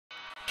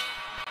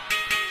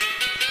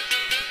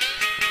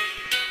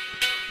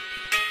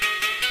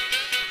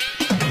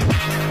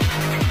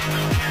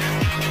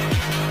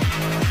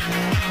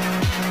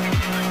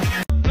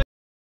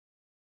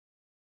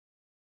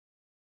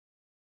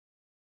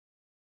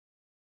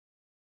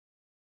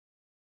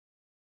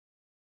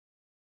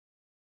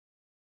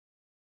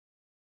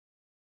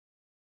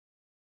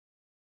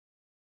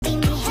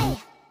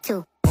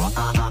too.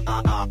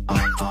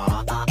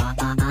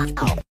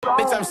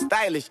 Bitch, I'm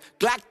stylish.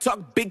 Glock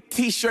talk, big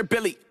T-shirt,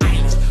 Billy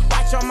Eilish.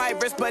 Watch on my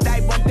wrist, but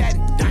I want that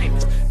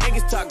diamond.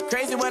 Niggas talk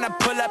crazy when I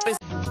pull up. It's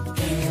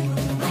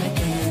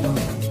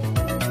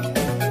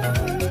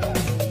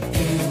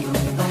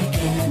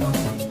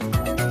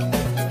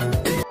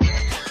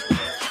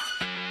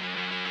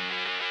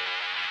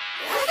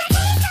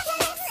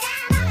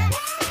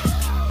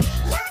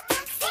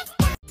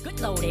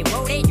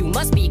you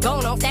must be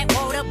going off that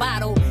water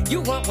bottle.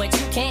 You want what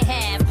you can't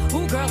have.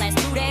 Ooh, girl, that's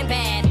too damn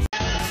bad.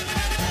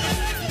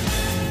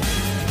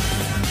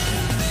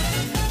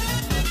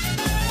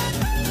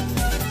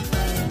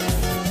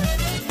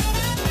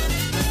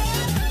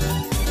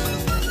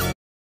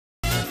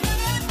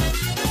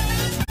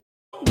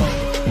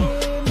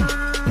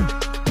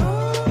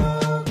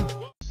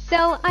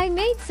 So I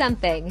made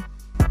something.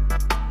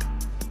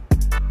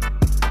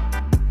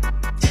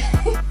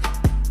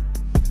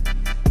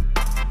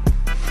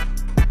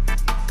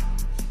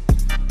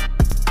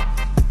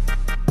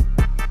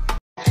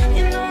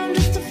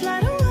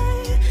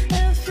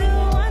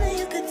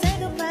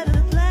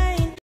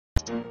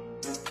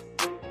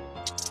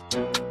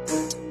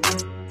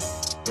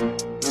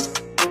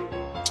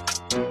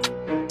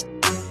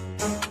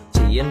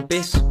 And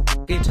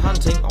biscuit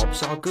hunting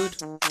ops are good.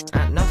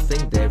 At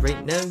nothing there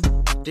ain't no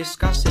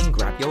discussing.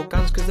 Grab your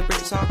guns cause the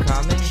Brits are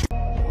coming.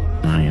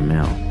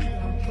 IML.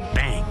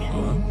 Bang.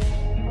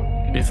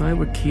 What? If I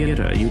were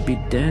Kira, you'd be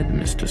dead,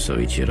 Mr.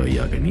 Soichiro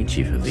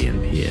Yagamichi for the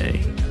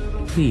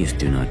NPA. Please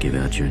do not give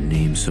out your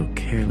name so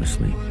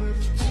carelessly.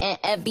 And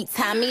every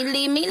time he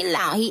leave me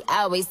alone, he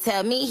always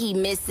tell me he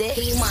miss it.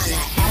 He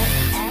wanna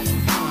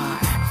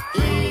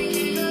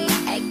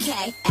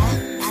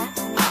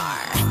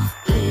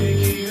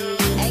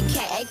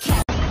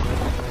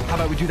How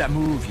about we do that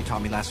move you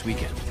taught me last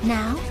weekend?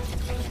 Now?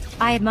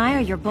 I admire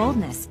your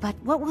boldness, but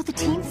what will the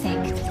team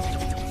think?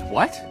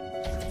 What?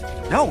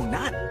 No,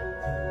 not...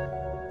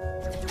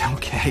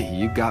 Okay,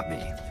 you got me.